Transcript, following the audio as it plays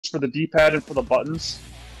for the D-pad and for the buttons.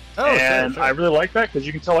 Oh, and sure. I really like that because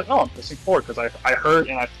you can tell, like, oh, I'm pressing forward because I heard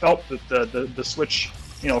and I felt the switch,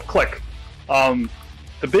 you know, click.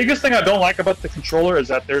 The biggest thing I don't like about the controller is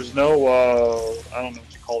that there's no, I don't know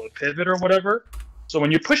what you call it, pivot or whatever. So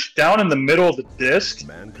when you push down in the middle of the disc,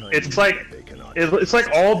 it's like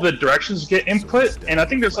all the directions get input, and I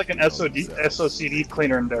think there's like an SOCD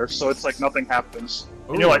cleaner in there, so it's like nothing happens.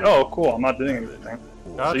 And you're like, oh, cool, I'm not doing anything.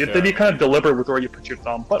 Gotcha. So you have to be kind of deliberate with where you put your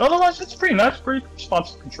thumb. But otherwise, it's pretty nice, pretty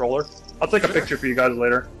responsive controller. I'll take a picture for you guys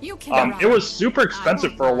later. It was super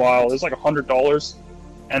expensive for a while. It was like $100.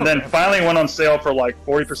 And then finally went on sale for like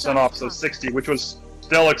 40% off, so 60, which was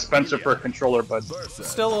still expensive for a controller, but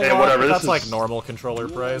still a hey, lot, whatever. That's like normal controller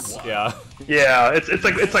price. Yeah. Yeah,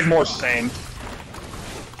 it's like more sane.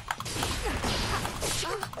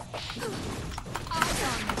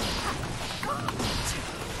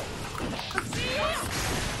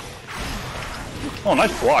 Oh,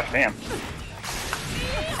 nice block, damn.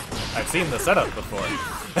 I've seen the setup before.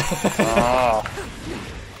 Ah.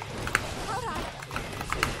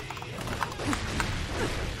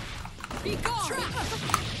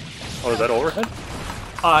 Oh, is that overhead?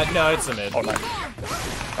 No, it's a mid. Oh, nice.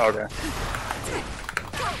 Okay.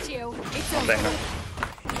 Oh, dang it.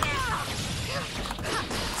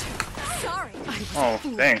 Oh,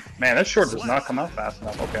 dang. Man, that short does not come out fast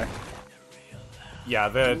enough. Okay. Yeah,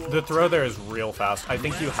 the throw there is real fast. I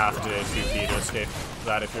think you have to 2P to escape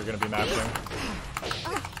that if you're going to be matching.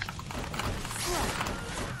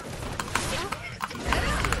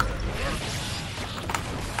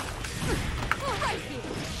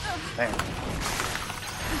 Dang.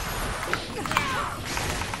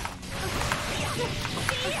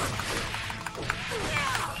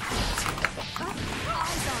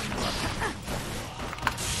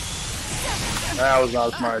 That was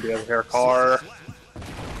not a smart idea here, car.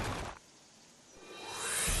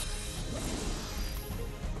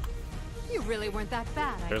 You really weren't that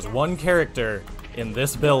bad. There's one character in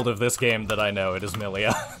this build of this game that I know. It is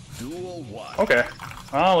Millia. Okay.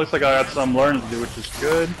 Well, looks like I got some learning to do, which is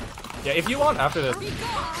good. Yeah, if you want after this.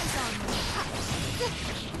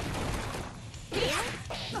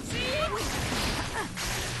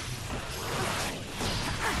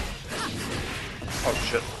 Oh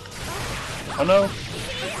shit. Oh no.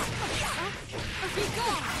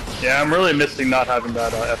 Yeah, I'm really missing not having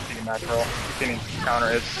that FD macro. Getting counter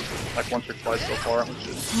hits like once or twice so far, which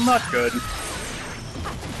is not good.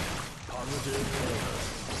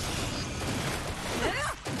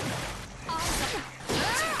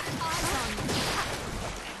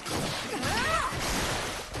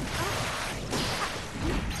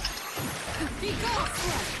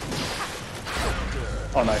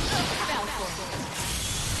 Oh, nice.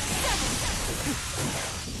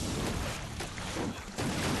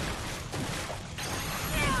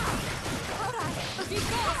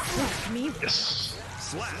 Yes.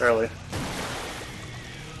 Barely.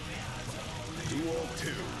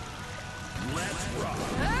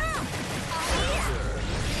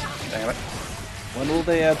 Damn it. When will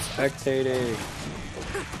they add spectating?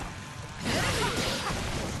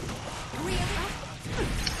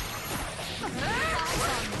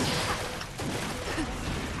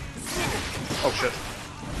 Oh shit.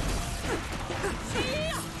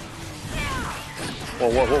 Whoa,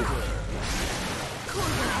 whoa, whoa.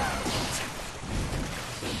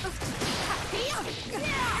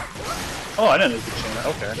 Oh, I didn't know you could chain that.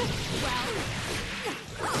 Okay.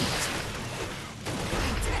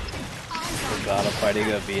 Forgot I'm fighting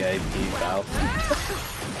a VIP Valve.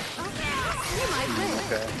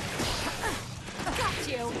 Okay.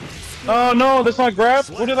 Oh no, that's not grab.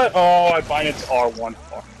 What did I? Oh, I bind it to R1.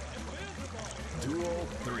 Fuck. Duel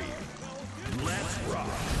 3. Let's rock.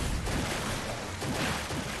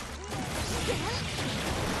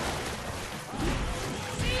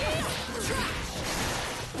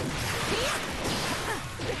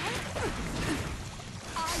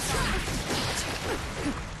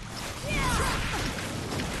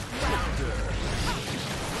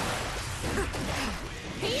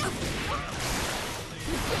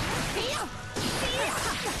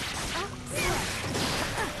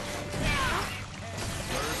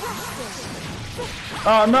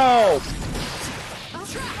 Oh no!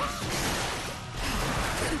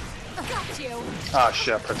 Ah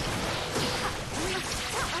shit.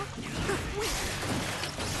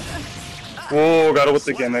 Whoa, got it with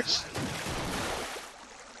the gimmicks.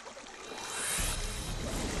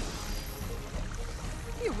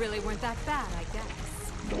 You really weren't that bad, I guess.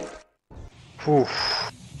 Whew.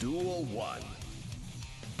 Duel 1.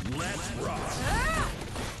 Let's rock.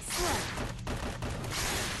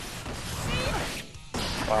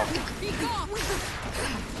 Wow. Be gone.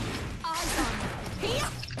 Eyes on me.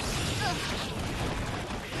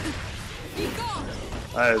 Be gone.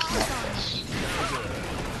 That is not plus.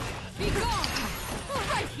 Be gone.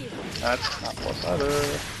 Right here. That's not plus either.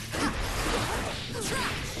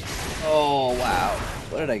 Oh wow.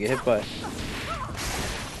 What did I get hit by?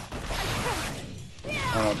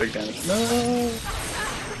 Oh, big damage. No!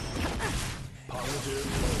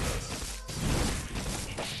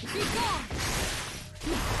 Be gone.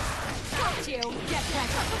 Got you. Get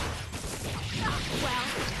back up. Well.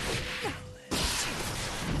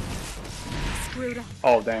 Screwed up.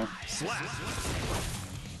 Oh, damn. Slap.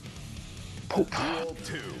 Poop. Duel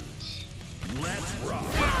 2. Let's rock.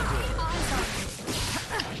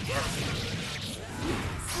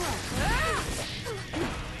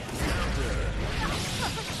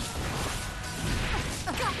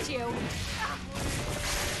 Got you.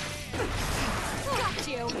 Got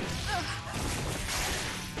you.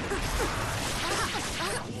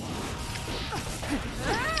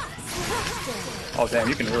 Oh, damn,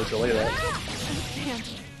 you can really delay that.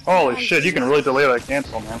 Holy shit, you can really delay that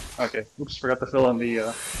cancel, man. Okay, oops, forgot to fill in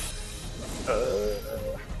the,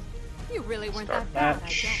 You really weren't Start that bad, I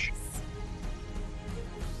match. guess.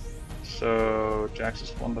 So, Jax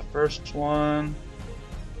just won the first one.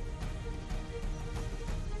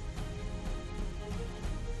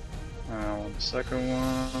 Won the second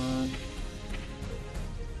one.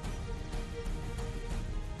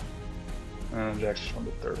 And Jax just won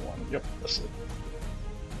the third one. Yep, that's it.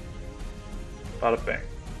 Bada bang.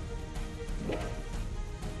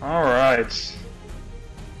 Alright.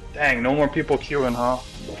 Dang, no more people queuing, huh?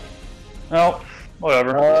 Well,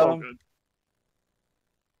 whatever. It's all good.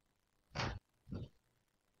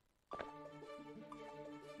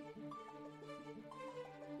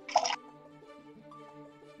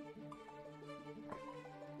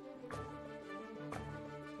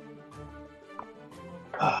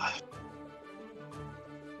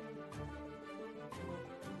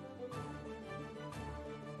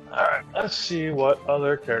 Alright, let's see what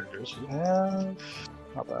other characters we have.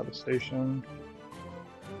 Not bad, the station.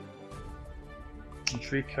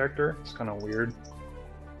 Intrigue character, it's kind of weird.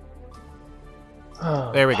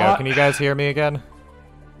 There we go. Can you guys hear me again?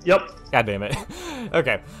 Yep. God damn it.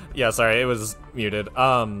 Okay. Yeah, sorry, it was muted.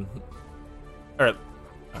 My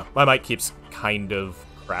mic keeps kind of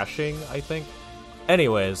crashing, I think.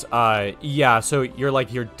 Anyways, yeah, so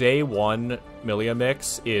your day one Millia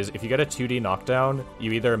mix is if you get a 2D knockdown,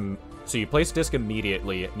 you place disc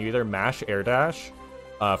immediately, and you either mash air dash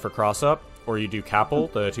for cross up, or you do Capel,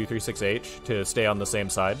 the 236H, to stay on the same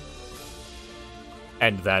side.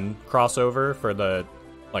 And then crossover for the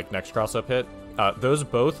next cross up hit. Those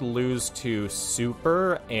both lose to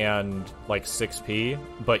super and 6p,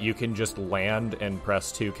 but you can just land and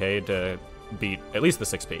press 2k to beat at least the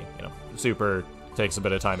 6p, you know. Super takes a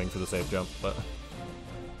bit of timing for the safe jump, but...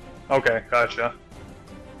 Okay, gotcha.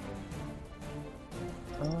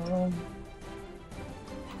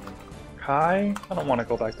 Kai? I don't want to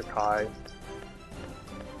go back to Kai. I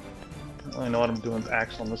don't really know what I'm doing with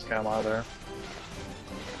Axel on this cam either.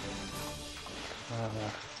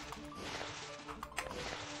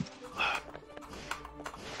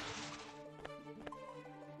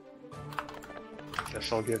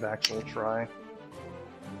 Guess I'll give Axel a try.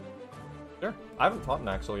 Sure. I haven't fought an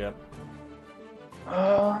Axel yet.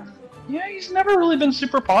 Yeah, he's never really been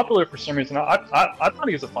super popular for some reason. I thought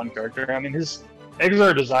he was a fun character. I mean, his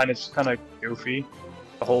Exar design is kind of goofy.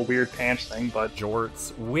 The whole weird pants thing, but...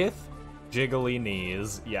 Jorts with jiggly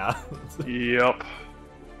knees, yeah. Yep.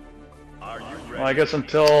 Are you ready? Well, I guess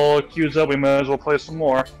until it queues up, we might as well play some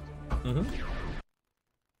more. Mm-hmm.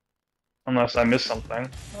 Unless I miss something.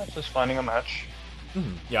 That's just finding a match.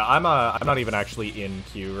 Mm-hmm. Yeah, I'm not even actually in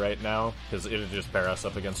queue right now, because it'll just pair us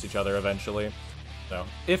up against each other eventually. So,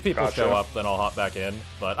 if people Gotcha. show up, then I'll hop back in,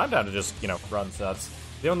 but I'm down to just, run sets.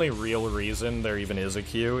 The only real reason there even is a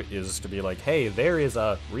queue is to be like, hey, there is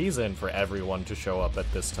a reason for everyone to show up at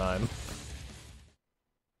this time.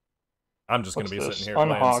 I'm just going to be What's sitting this? here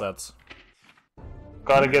playing Unhawk. sets.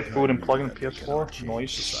 Gotta get food and plug in PS4.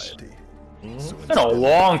 Nice. Society. Mm-hmm. It's been a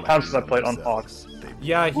long time since I played Unhawk.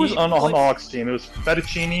 Yeah, Who was on Unhawk's team? It was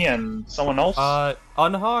Fettuccine and someone else?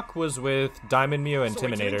 Unhawk was with Diamond Mew and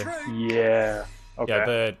Timinator. Yeah. Okay. Yeah,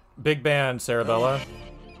 the big band Cerebella.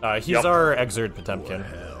 He's Yep. our Exerd Potemkin.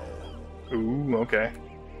 Ooh, okay.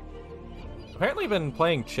 Apparently been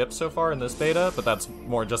playing Chip so far in this beta, but that's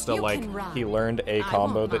more just a, You can run. he learned a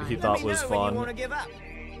combo that he thought was fun, Give up.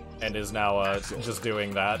 and is now just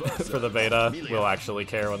doing that for the beta. We'll actually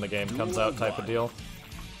care when the game comes out type of deal.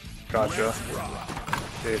 Gotcha.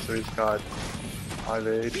 Okay, so he's got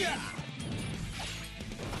 5H.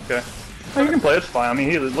 Okay. Oh, you can play, it's fine. I mean,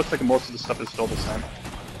 it looks like most of the stuff is still the same.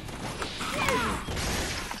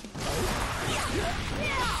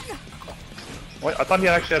 Wait, I thought he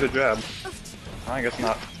actually had a jab. I guess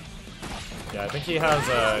not. Yeah, I think he has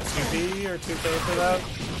a 2B or 2K for that.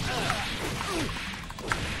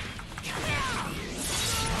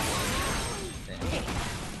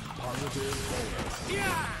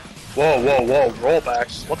 Whoa, whoa, whoa,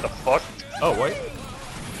 rollbacks. What the fuck? Oh, wait.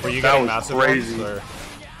 Were you That getting was massive crazy. ones, or...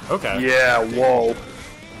 Okay. Yeah, whoa.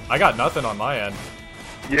 I got nothing on my end.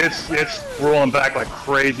 It's rolling back like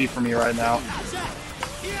crazy for me right now.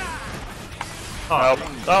 Huh.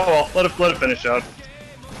 Oh well, let it finish out.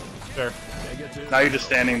 Sure. Now you're just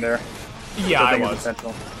standing there. Yeah, I Building his was.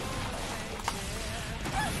 potential.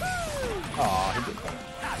 Aw, he did that.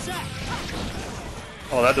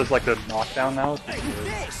 Oh, that does like the knockdown now?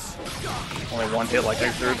 Only one hit like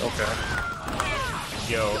Exert? Okay.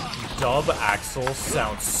 Yo, Dub Axel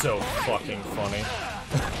sounds so fucking funny.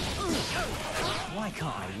 Why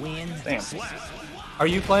can't I win? Damn. Are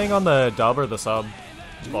you playing on the dub or the sub,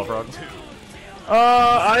 BalFrog?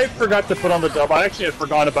 I forgot to put on the dub. I actually had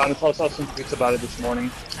forgotten about it until I saw some tweets about it this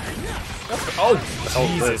morning. Oh,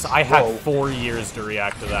 Jesus. this. I had Whoa. 4 years to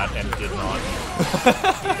react to that and did not.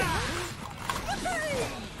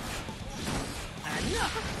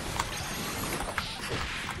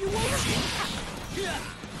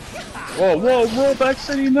 Whoa, whoa, rollback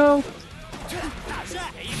city, no!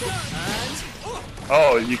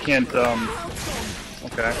 Oh, you can't,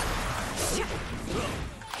 okay.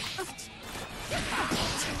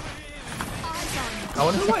 I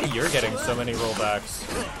wonder why you're getting so many rollbacks.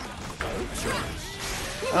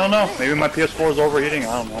 I don't know, maybe my PS4 is overheating,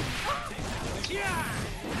 I don't know.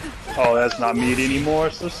 Oh, that's not meat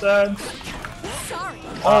anymore, so sad. Sorry.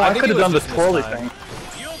 Oh, I think could have it was done the just this twirly time. thing.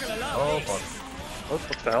 Oh, fuck. What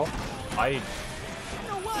the hell? I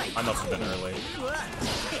must have been early.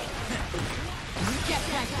 Get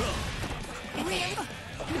back. I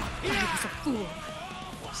was a fool.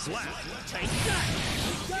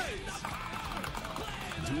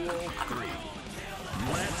 Duel 3.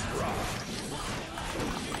 Let's rock.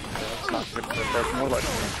 That's not good for a person, more like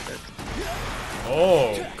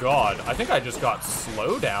Oh, God. I think I just got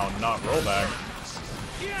slowdown, not rollback.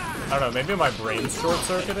 I don't know, maybe my brain's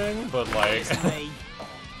short-circuiting, but, like...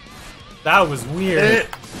 that was weird.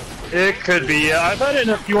 It could be, yeah. I've had it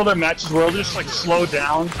in a few other matches where it'll just like slow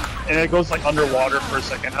down and it goes like underwater for a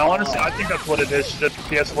second. I honestly, I think that's what it is. That the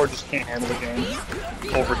PS4 just can't handle the game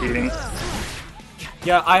overheating.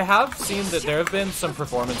 Yeah, I have seen that there have been some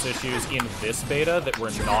performance issues in this beta that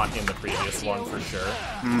were not in the previous one for sure.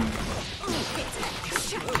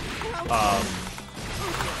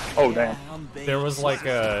 Oh damn! There was like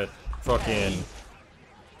a fucking...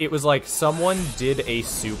 It was like someone did a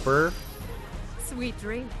super... Sweet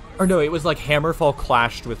dream. Or no, it was like Hammerfall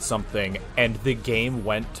clashed with something, and the game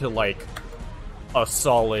went to like a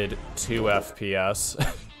solid 2 FPS.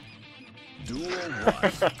 Duel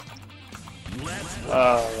 1. Let's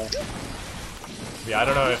Yeah, I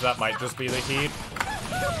don't know if that might just be the heat.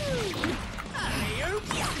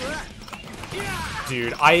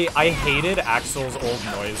 Dude, I hated Axel's old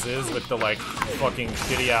noises with the like fucking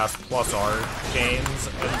shitty ass plus R gains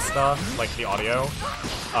and stuff, like the audio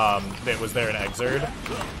that was there in Exerd.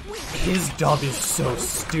 His dub is so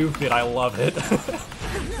stupid, I love it.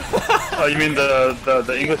 Oh, you mean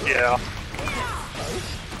the English? Yeah.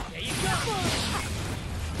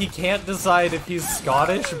 He can't decide if he's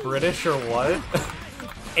Scottish, British, or what.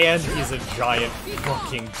 And he's a giant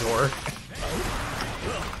fucking dork.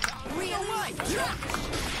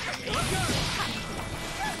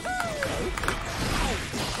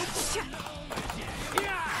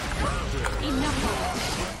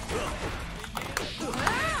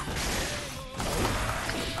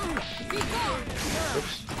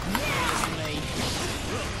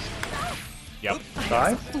 Yep.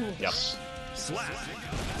 Die? Yep.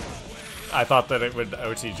 I thought that it would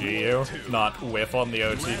OTG you, not whiff on the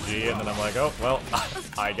OTG, and then I'm like, oh, well,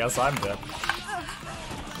 I guess I'm dead.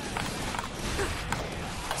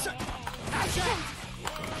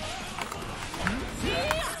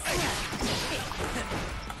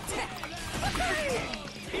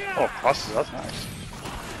 Oh, crosses. That's nice.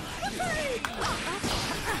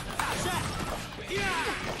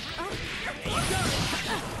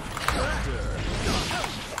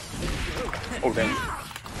 Oh damn.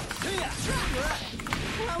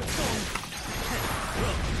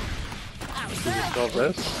 Still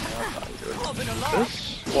this?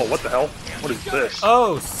 This? Whoa, what the hell? What is this?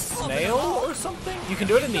 Oh, snail or something? You can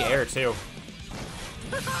do it in the air too.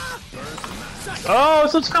 Oh,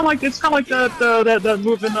 so it's kind of like that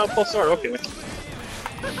move in Pulsar. Okay.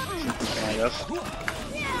 guess.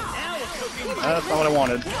 That's not what I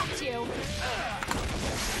wanted. Got you.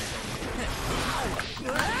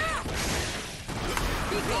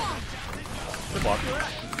 Good luck.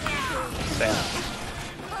 Damn.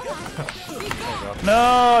 No,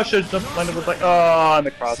 I should have landed with like, oh, and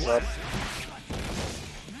the cross up.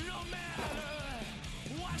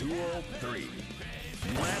 Duel 3.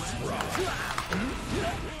 Let's rock.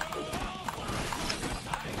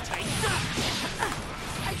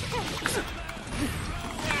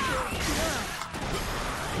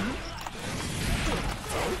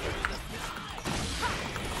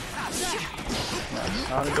 That's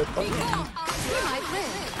not a good button. You might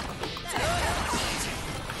live.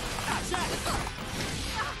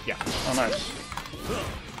 Yeah. Oh, nice.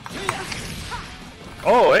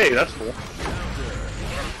 Oh, hey, that's cool.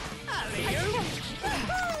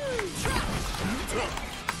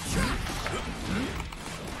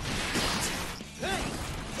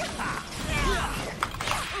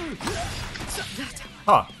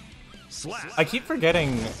 Huh. Slap. I keep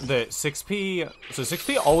forgetting that 6P... So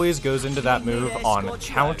 6P always goes into that move on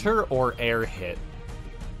counter or air hit.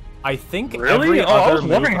 I think Really? every Oh, I other was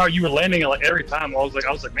wondering move... how you were landing it like every time. I was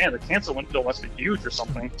like, man, the cancel window must be huge or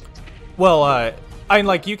something. Well, I mean,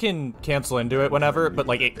 like, you can cancel into it whenever, but,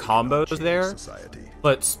 like, it combos there.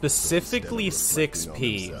 But specifically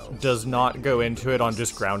 6P does not go into it on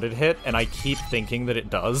just grounded hit, and I keep thinking that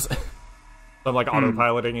it does. I'm, like,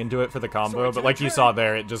 autopiloting into it for the combo, but like you saw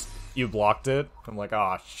there, it just... You blocked it. I'm like,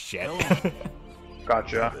 oh shit.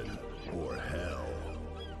 Gotcha. Or hell.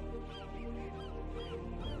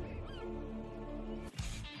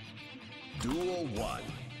 Duel 1.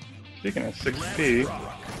 Speaking of 6P...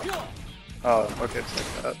 Oh, okay, it's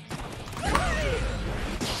like that.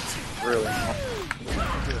 Really?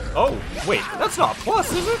 Oh, wait, that's not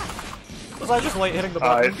plus, is it? Was I just late hitting the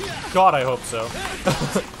button? God, I hope so.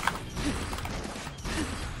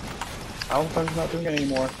 I don't think I'm not doing it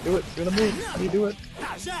anymore. Do it. Do the move. How do you do it?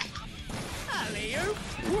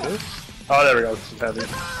 This? Oh, there we go. This is heavy.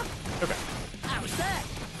 Okay.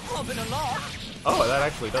 Oh, that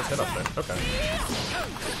actually does hit up there. Okay.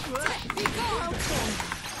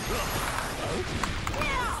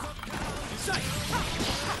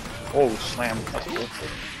 Oh, slam. That's cool.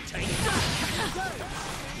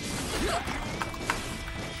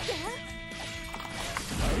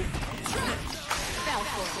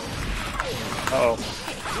 Uh-oh.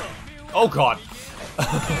 Oh god.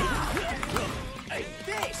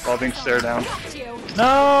 While being stared down. Got you.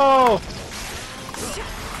 No!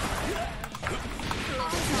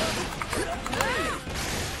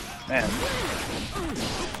 Man.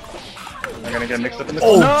 I'm gonna get mixed up in this.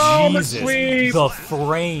 Oh, no, Jesus. The sweep! The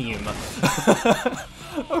frame.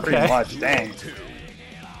 Okay. Pretty much, dang.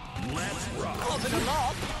 Let's rock.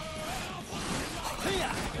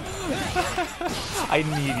 I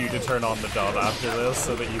need you to turn on the dub after this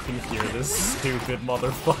so that you can hear this stupid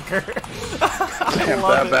motherfucker. Damn,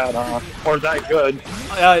 love that it. bad, huh? Or that good.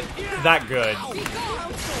 That good.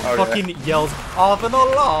 Okay. Fucking yells off and a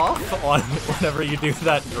laugh on whenever you do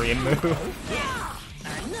that green move.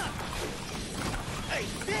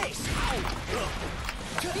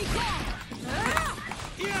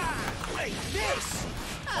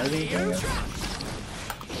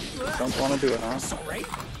 Don't want to do it, huh?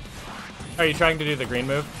 Are you trying to do the green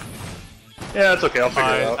move? Yeah, it's okay. I'll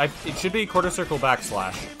figure it out. It should be quarter circle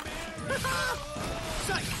backslash.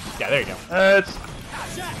 Yeah, there you go. It's...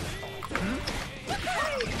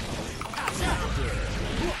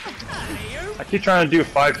 I keep trying to do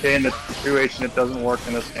 5K into 2H and it doesn't work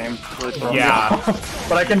in this game. It's really throwing me off.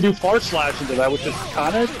 But I can do far slash into that, which is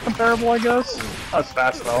kind of comparable, I guess. Not as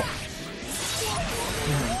fast, though.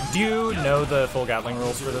 Do you know the full Gatling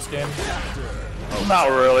rules for this game? Not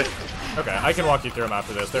really. Okay, I can walk you through them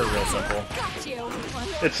after this. They're real simple. Got you.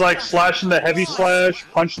 It's like slash into heavy slash,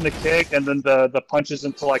 punch into kick, and then the punches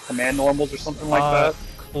into like command normals or something like that.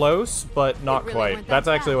 Close, but not really quite. weren't That's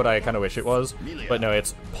that actually bad. what I kind of wish it was. But no,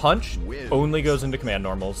 it's punch only goes into command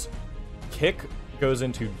normals. Kick goes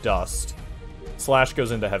into dust. Slash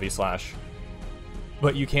goes into heavy slash.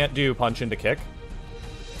 But you can't do punch into kick.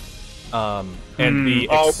 And the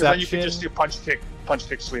because then you exception... can just do punch, kick,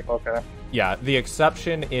 sweep, okay. Yeah, the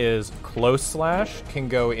exception is close slash can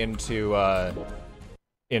go into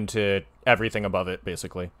everything above it,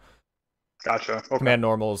 basically. Gotcha, okay. Command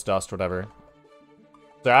normals, dust, whatever.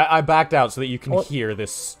 So I backed out so that you can hear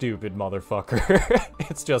this stupid motherfucker.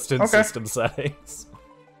 It's just in system settings.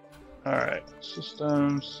 Alright,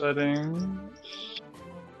 system settings...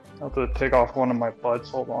 I have to take off one of my buds,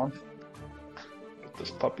 hold on. Get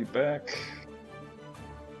this puppy back.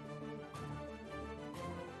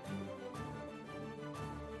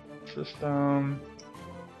 Just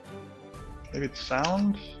maybe it's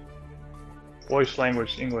sound, voice,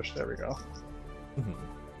 language, English. There we go.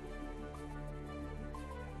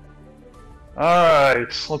 All right,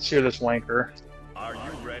 let's hear this wanker. Are you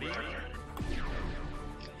ready?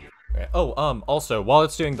 Oh, also, while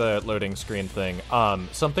it's doing the loading screen thing,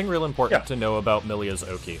 something real important to know about Millia's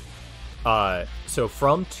Oki. So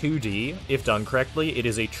from 2D, if done correctly, it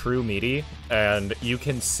is a true meaty, and you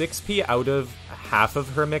can 6p out of half of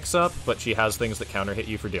her mix-up, but she has things that counter-hit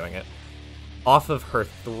you for doing it. Off of her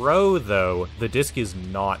throw, though, the disc is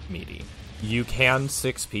not meaty. You can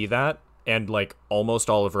 6p that, and, like, almost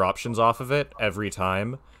all of her options off of it every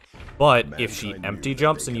time, but if she empty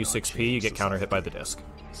jumps and you 6p, you get counter-hit by the disc.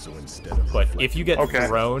 So instead of But if you get Okay.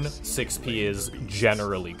 thrown, 6p is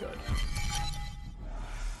generally good.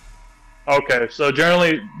 Okay, so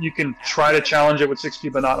generally you can try to challenge it with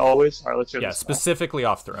 6p, but not always. All right, let's hear Yeah, this. specifically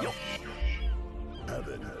off throw.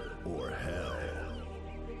 heaven or hell.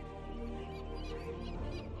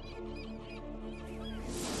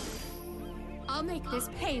 I'll make this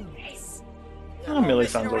painless. Oh, Millie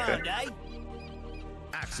sounds okay.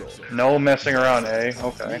 Axel. No messing around, eh?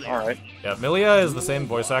 Okay, all right. Yeah, Millia is the same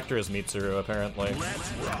voice actor as Mitsuru, apparently.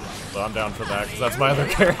 So I'm down for that, because that's my other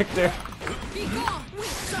character. Be gone!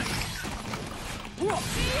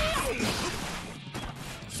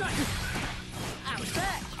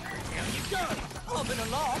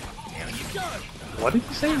 What did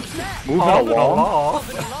you say? Moving along?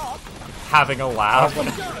 Having a laugh.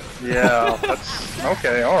 Yeah, that's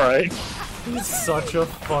okay. All right. He's such a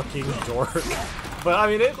fucking dork. But I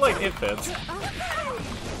mean, it fits.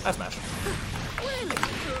 I smash.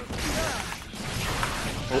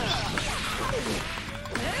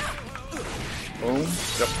 Boom.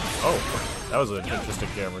 Yep. Oh, that was an interesting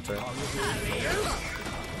camera turn.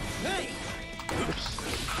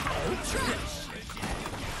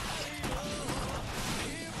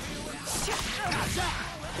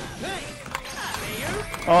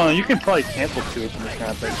 Oh, you can probably cancel two from this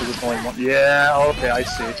kind of thing, because it's only one. Yeah, okay, I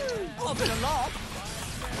see. Well,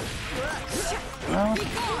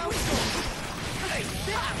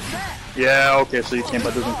 yeah, okay, so you can't,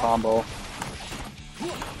 but it doesn't combo. I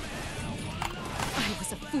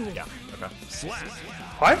was a fool. Yeah, okay.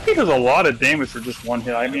 5K does a lot of damage for just one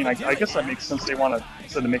hit. I mean, I guess that makes sense. They want to,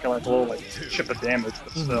 instead of making like a little like chip of damage,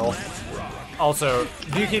 but still. Also,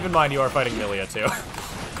 do keep in mind you are fighting Millia too.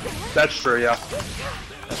 That's true, yeah.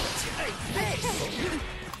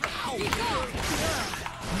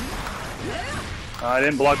 I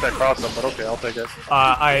didn't block that cross up, but okay, I'll take it.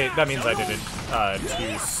 That means I did it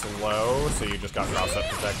too slow, so you just got cross up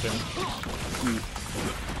protection.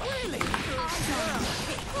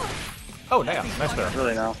 Oh, damn, nice throw.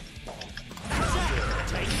 Really now.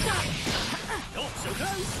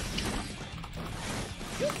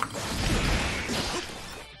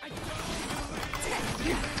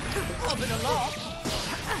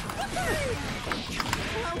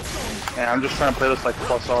 And I'm just trying to play this like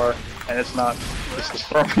plus R, and it's not. This is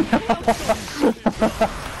throwing.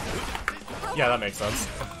 Yeah, that makes sense.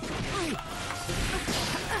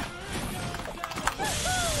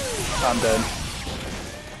 I'm dead.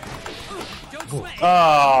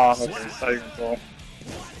 Ah, okay, tight control.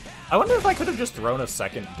 I wonder if I could have just thrown a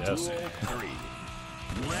second disc.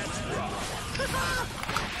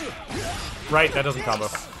 Right, that doesn't combo.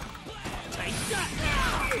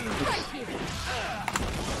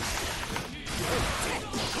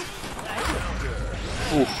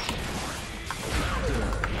 Oof.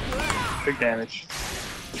 Big damage.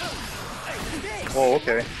 Whoa,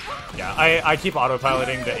 okay. Yeah, I keep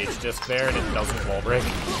autopiloting the H-disc there, and it doesn't wall break.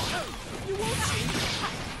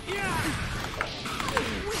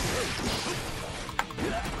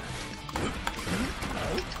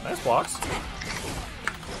 Nice blocks.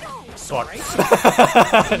 Fuck.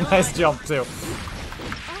 Nice jump, too.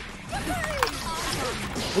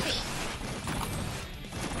 Oops.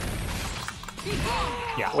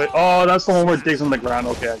 Yeah. Wait, oh, that's the one where it digs on the ground.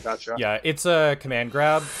 Okay, I gotcha. Yeah, it's a command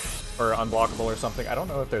grab, or unblockable or something. I don't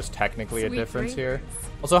know if there's technically a Sweet difference dreams. here.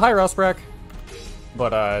 Also, hi, Rusbrek.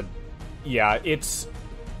 But, yeah, it's...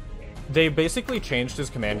 They basically changed his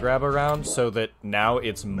command grab around so that now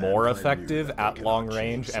it's more effective at long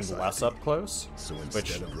range and less up close,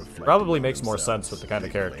 which probably makes more sense with the kind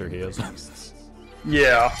of character he is.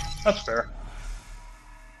 Yeah, that's fair.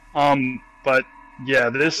 But yeah,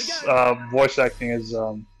 this voice acting is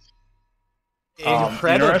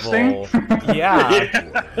Incredible. interesting.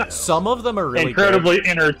 Yeah. Some of them are really incredibly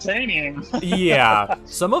entertaining. Yeah,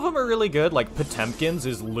 some of them are really good. Like Potemkin's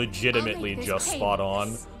is legitimately just spot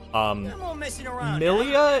on.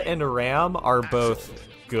 Millia and Ram are both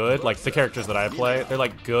good. Like, the characters that I play, they're,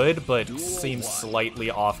 like, good, but seem slightly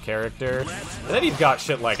off character. And then you've got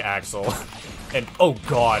shit like Axel. And, oh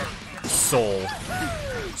god, Soul.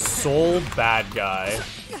 Soul bad guy.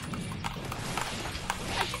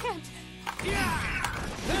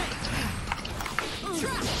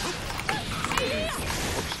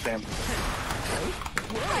 Oops, damn.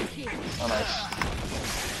 Oh, nice.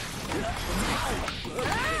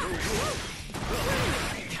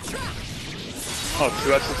 Oh,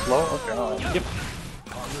 2x is low? Okay, alright.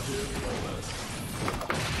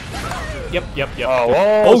 Yep. Yep. Oh,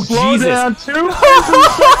 whoa, Oh, slow Jesus. down 2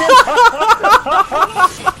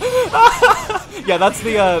 Yeah, that's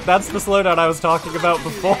the slowdown I was talking about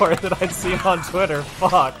before that I'd seen on Twitter.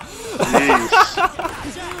 Fuck. Jeez.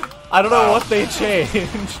 I don't know what they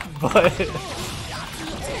changed, but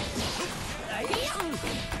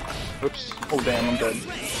Oops. Oh, damn, I'm dead.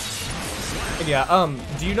 yeah.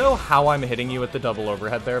 Do you know how I'm hitting you with the double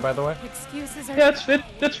overhead there? By the way. Excuses are. Yeah,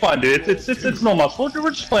 it's fine, dude. It's no muscle. We're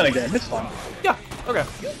just playing a game. It's fine. Yeah. Okay.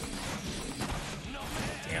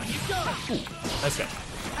 Ooh, nice guy.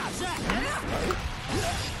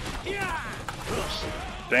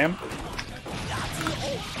 Damn.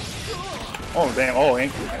 Oh, damn. Oh,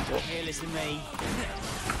 ankle. Here, listen to me.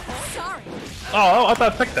 Sorry. Oh, I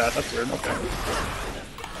thought I picked that. That's weird. Okay.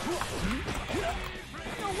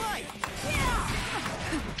 No way.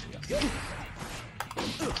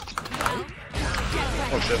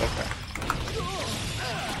 Oh shit. Okay.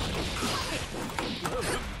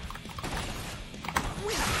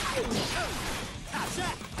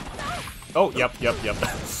 Oh, yep.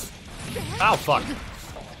 Ow, fuck.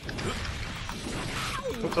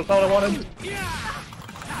 Oops, that's all I wanted.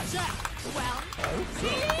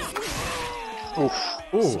 Oof.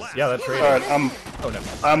 Ooh, yeah, that's right. All right.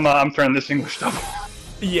 Oh no. I'm turning this English double.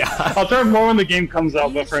 Yeah, I'll turn more when the game comes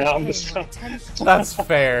out, but for now I'm just. that's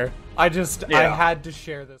fair. I Yeah. had to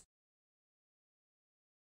share this.